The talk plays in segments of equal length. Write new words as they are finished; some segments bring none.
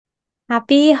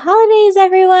Happy holidays,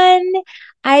 everyone.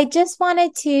 I just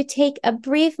wanted to take a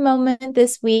brief moment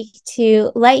this week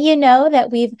to let you know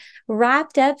that we've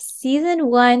wrapped up season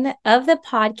one of the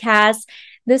podcast.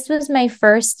 This was my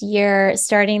first year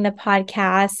starting the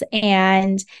podcast,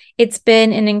 and it's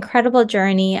been an incredible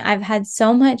journey. I've had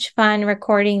so much fun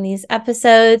recording these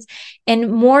episodes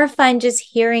and more fun just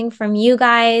hearing from you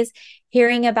guys,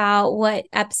 hearing about what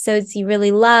episodes you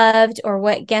really loved or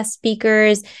what guest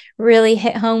speakers really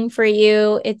hit home for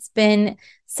you. It's been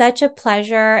such a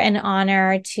pleasure and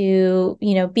honor to,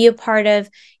 be a part of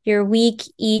your week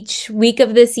each week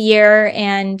of this year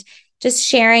and just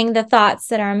sharing the thoughts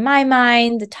that are in my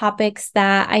mind, the topics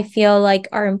that I feel like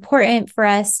are important for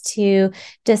us to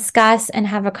discuss and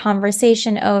have a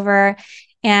conversation over.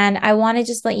 And I want to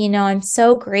just let you know I'm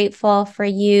so grateful for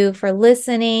you for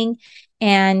listening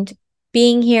and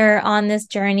being here on this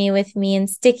journey with me and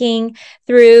sticking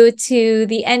through to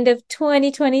the end of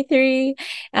 2023.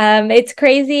 It's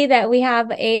crazy that we have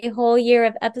a whole year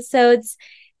of episodes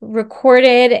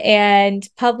recorded and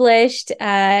published.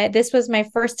 This was my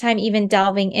first time even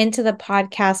delving into the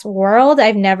podcast world.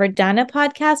 I've never done a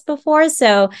podcast before.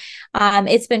 So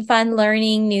it's been fun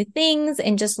learning new things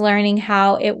and just learning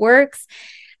how it works.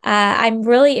 I'm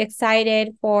really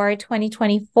excited for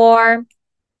 2024.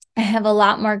 I have a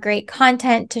lot more great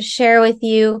content to share with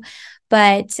you,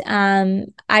 but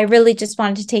I really just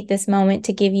wanted to take this moment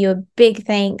to give you a big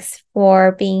thanks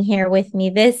for being here with me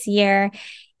this year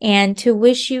and to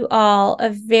wish you all a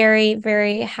very,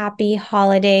 very happy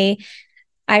holiday.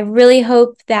 I really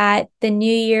hope that the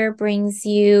new year brings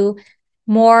you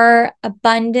more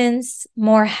abundance,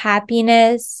 more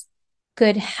happiness,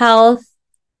 good health,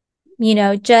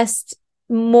 just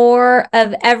more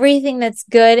of everything that's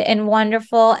good and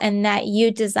wonderful and that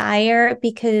you desire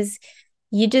because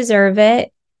you deserve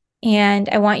it. And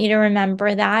I want you to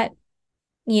remember that,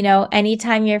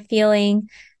 anytime you're feeling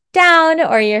down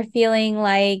or you're feeling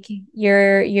like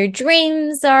your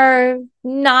dreams are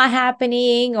not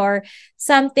happening or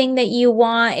something that you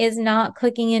want is not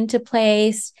clicking into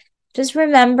place, just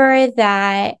remember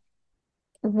that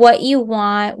what you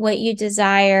want, what you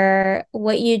desire,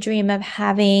 what you dream of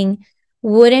having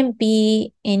wouldn't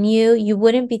be in you. You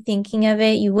wouldn't be thinking of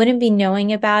it. You wouldn't be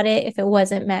knowing about it if it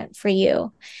wasn't meant for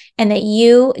you. And that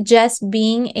you just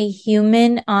being a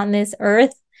human on this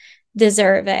earth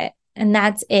deserve it. And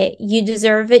that's it. You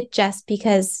deserve it just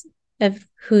because of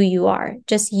who you are.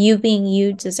 Just you being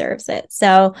you deserves it.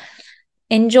 So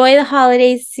enjoy the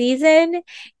holiday season,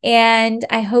 and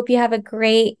I hope you have a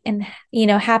great and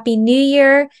happy new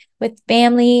year with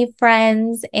family,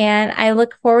 friends, and I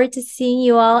look forward to seeing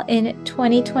you all in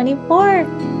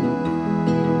 2024.